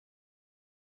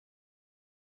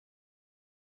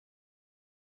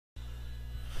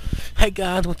Hey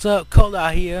guys, what's up? Cold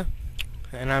out here,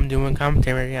 and I'm doing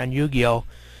commentary on Yu-Gi-Oh!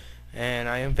 And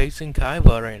I am facing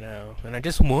Kaiba right now, and I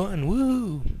just won.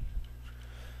 Woo!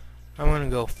 I'm gonna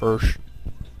go first.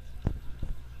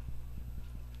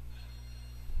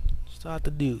 Start the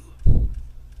do.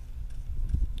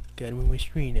 Gotta move my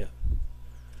screen up.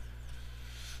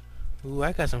 Ooh,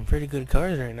 I got some pretty good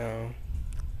cards right now.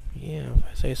 Yeah, if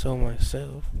I say so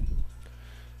myself.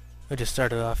 I just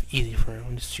started off easy for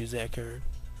him. Just choose that card.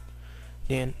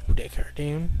 Then put that card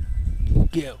down.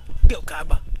 Go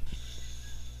Kaiba.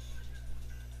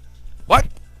 What?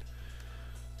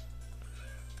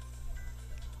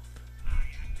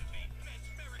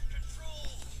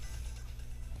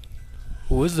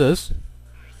 Who is this?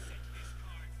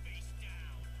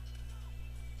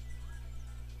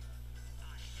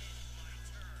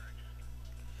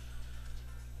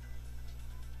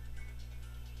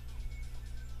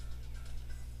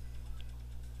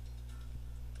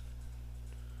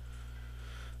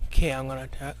 Okay, I'm gonna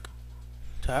attack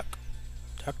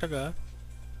the guy.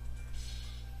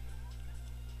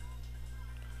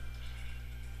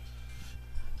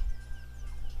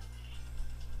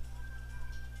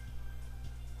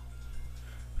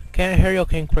 Can't hear you,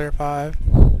 King Clear 5.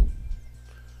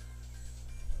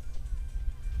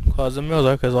 Cause the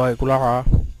music is like blah,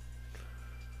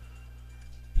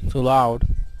 too loud.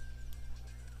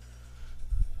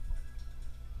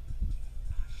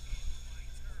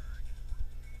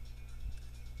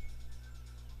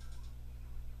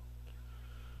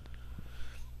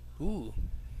 Ooh.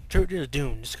 Church of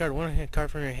Doom. Discard one card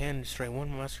from your hand and destroy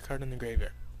one monster card in the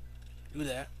graveyard. Do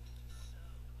that.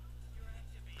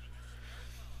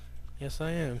 Yes,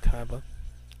 I am, Kaiba.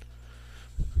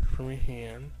 From your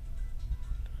hand.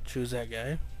 Choose that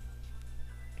guy.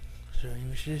 So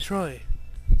you should destroy.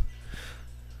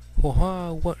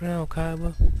 Waha, what now,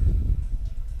 Kaiba?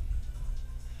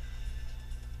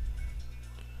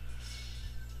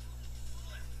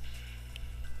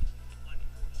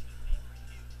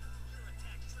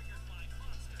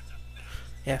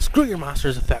 Yeah, screw your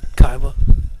monster's effect, Kaiba.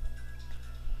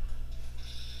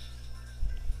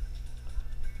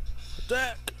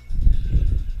 Attack!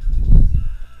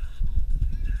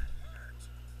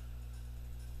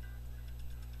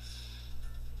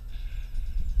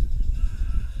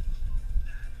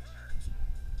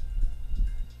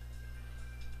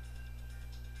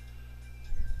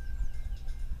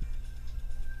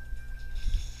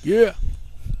 Yeah!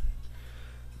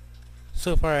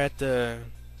 So far at the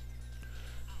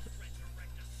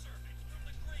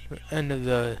end of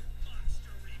the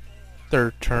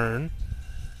third turn,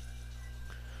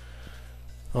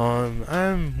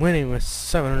 I'm winning with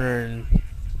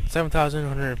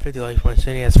 7,150 life points,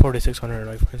 and he has 4,600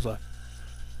 life points left.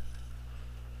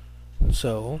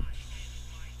 So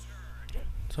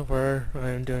far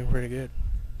I'm doing pretty good.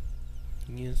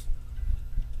 Yes.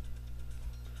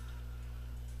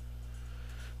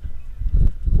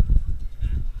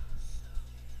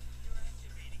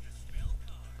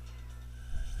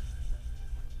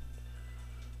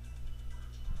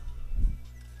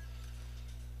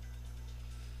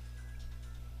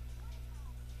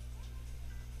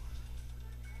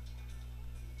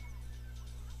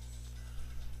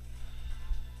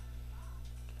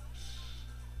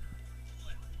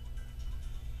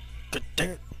 Good dang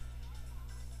it.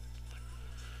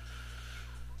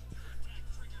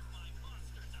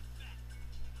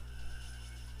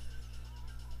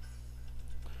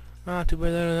 Ah, too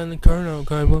bad that than the Colonel,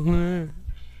 Kaiba.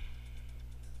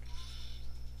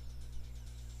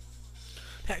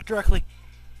 Attack directly.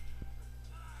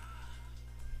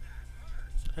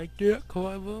 Take that,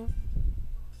 Kaiba.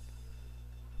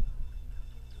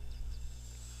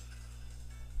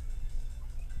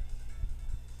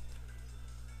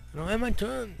 I don't have my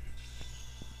turn.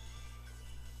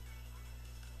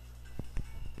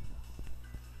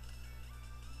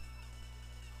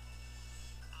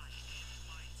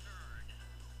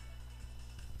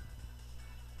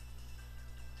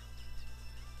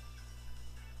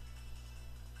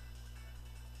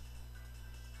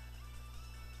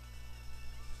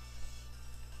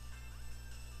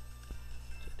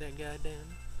 Set that guy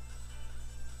down.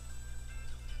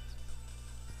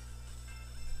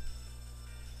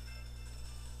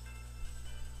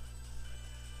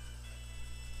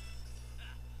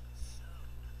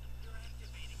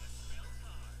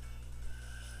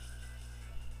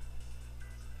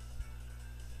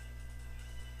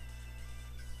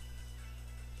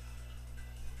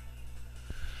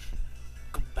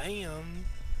 Bam!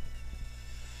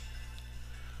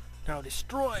 Now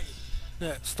destroy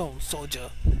that stone soldier.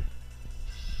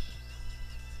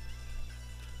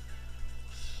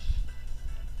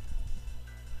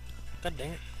 God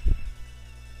dang it.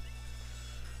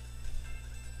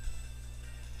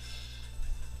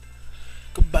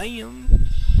 Kabam!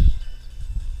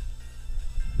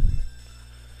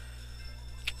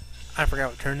 I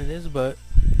forgot what turn it is, but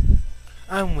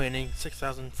I'm winning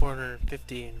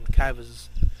 6,450 and Kaiba's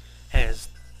has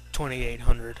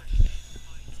 2,800.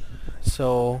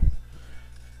 So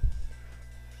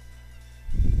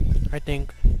I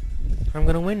think I'm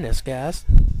gonna win this, guys.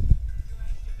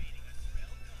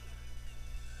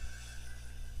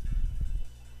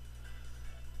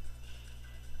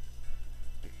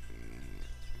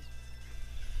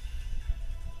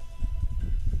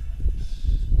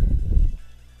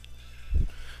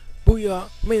 Booyah!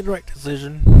 Made the right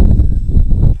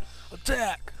decision.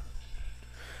 Attack!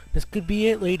 This could be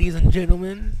it, ladies and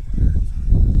gentlemen.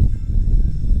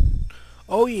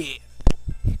 Oh yeah!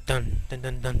 Dun dun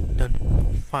dun dun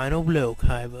dun. Final blow,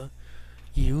 Kaiba.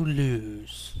 You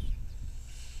lose.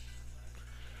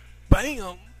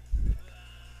 Bam!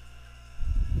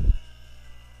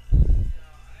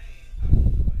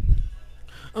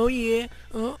 Oh yeah!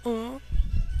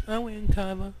 I win,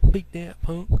 Kaiba. Beat that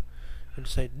punk. And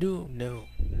say, do no.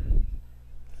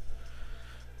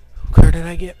 What card did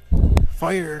I get?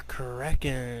 Fire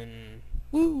Kraken.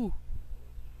 Woo!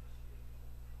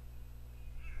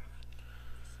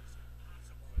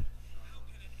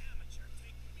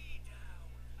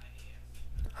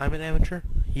 I'm an amateur.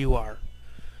 You are.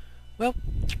 Well,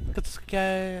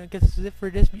 I guess this is it for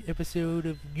this episode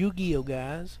of Yu-Gi-Oh,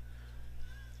 guys.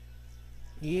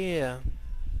 Yeah.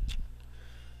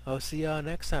 I'll see y'all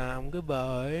next time.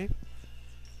 Goodbye.